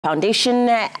Foundation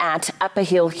at Upper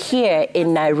Hill here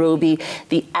in Nairobi.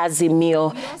 The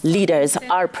Azimio leaders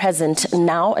are present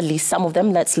now, at least some of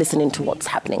them. Let's listen into what's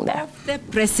happening there. The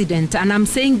president, and I'm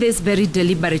saying this very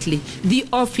deliberately, the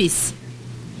office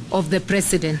of the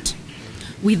president,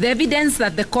 with evidence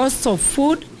that the costs of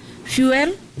food,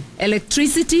 fuel,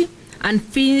 electricity, and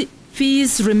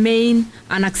fees remain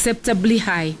unacceptably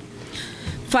high.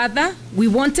 Further, we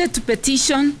wanted to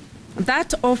petition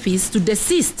that office to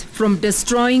desist from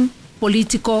destroying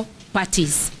political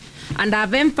parties. And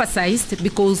I've emphasized,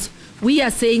 because we are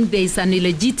saying there is an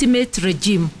illegitimate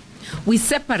regime, we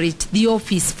separate the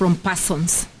office from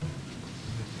persons.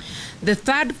 The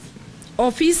third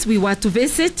office we were to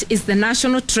visit is the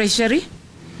National Treasury,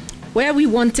 where we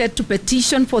wanted to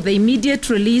petition for the immediate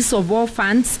release of all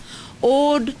funds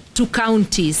owed to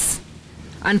counties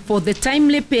and for the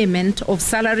timely payment of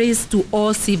salaries to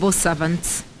all civil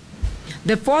servants.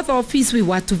 The fourth office we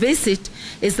were to visit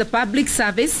is the Public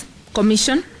Service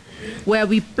Commission, where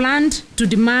we planned to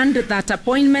demand that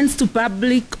appointments to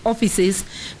public offices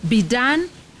be done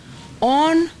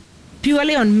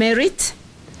purely on merit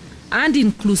and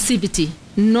inclusivity,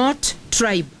 not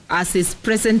tribe, as is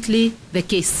presently the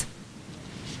case.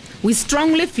 We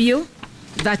strongly feel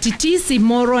that it is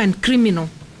immoral and criminal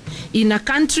in a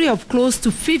country of close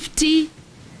to 50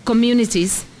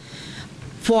 communities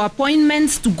for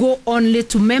appointments to go only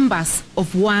to members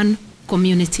of one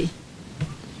community.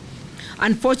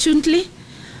 Unfortunately,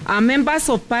 our members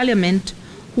of parliament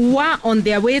who were on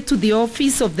their way to the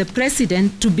office of the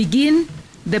president to begin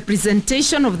the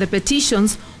presentation of the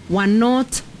petitions were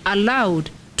not allowed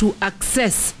to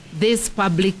access this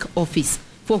public office,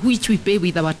 for which we pay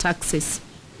with our taxes.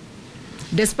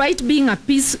 Despite being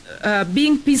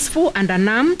peaceful and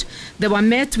unarmed, they were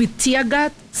met with tear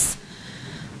gas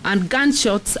and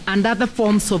gunshots and other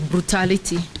forms of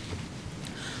brutality.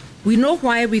 We know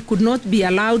why we could not be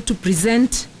allowed to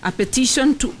present a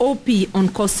petition to OP on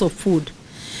cost of food.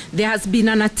 There has been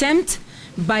an attempt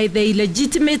by the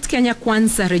illegitimate Kenya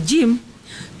Kwanza regime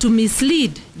to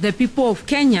mislead the people of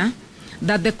Kenya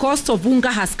that the cost of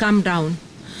unga has come down.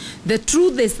 The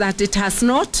truth is that it has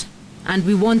not, and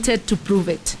we wanted to prove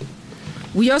it.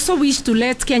 We also wish to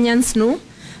let Kenyans know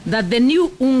that the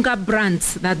new unga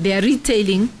brands that they are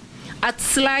retailing at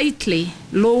slightly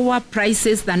lower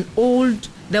prices than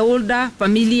the older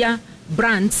familiar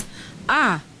brands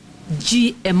are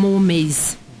GMO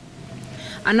maize.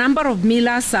 A number of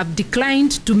millers have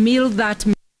declined to mill that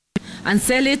maize and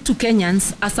sell it to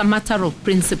Kenyans as a matter of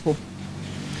principle.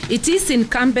 It is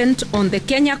incumbent on the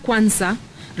Kenya Kwanza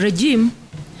regime,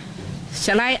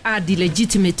 shall I add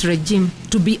illegitimate regime,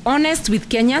 to be honest with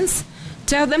Kenyans,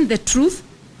 tell them the truth,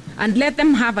 and let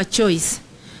them have a choice.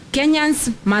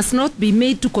 Kenyans must not be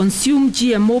made to consume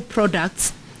GMO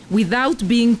products without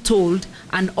being told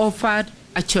and offered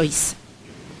a choice.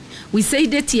 We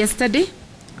said it yesterday,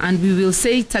 and we will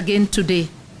say it again today.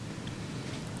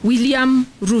 William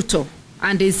Ruto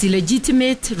and his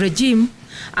illegitimate regime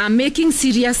are making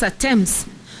serious attempts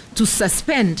to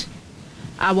suspend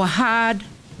our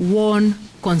hard-won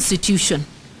constitution,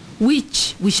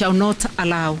 which we shall not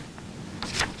allow.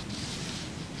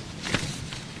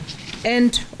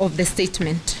 End of the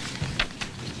statement.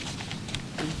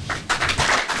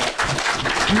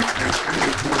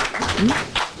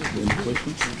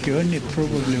 Kioni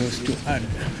probably was to add.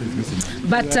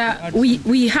 But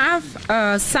we have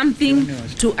something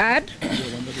to add,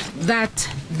 that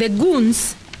the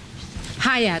goons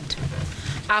hired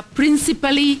are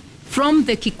principally from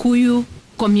the Kikuyu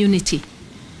community.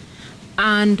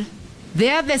 And they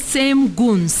are the same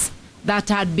goons that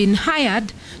had been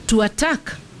hired to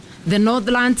attack the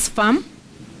Northlands farm,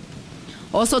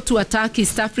 also to attack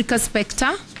East Africa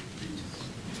Spectre,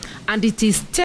 and it is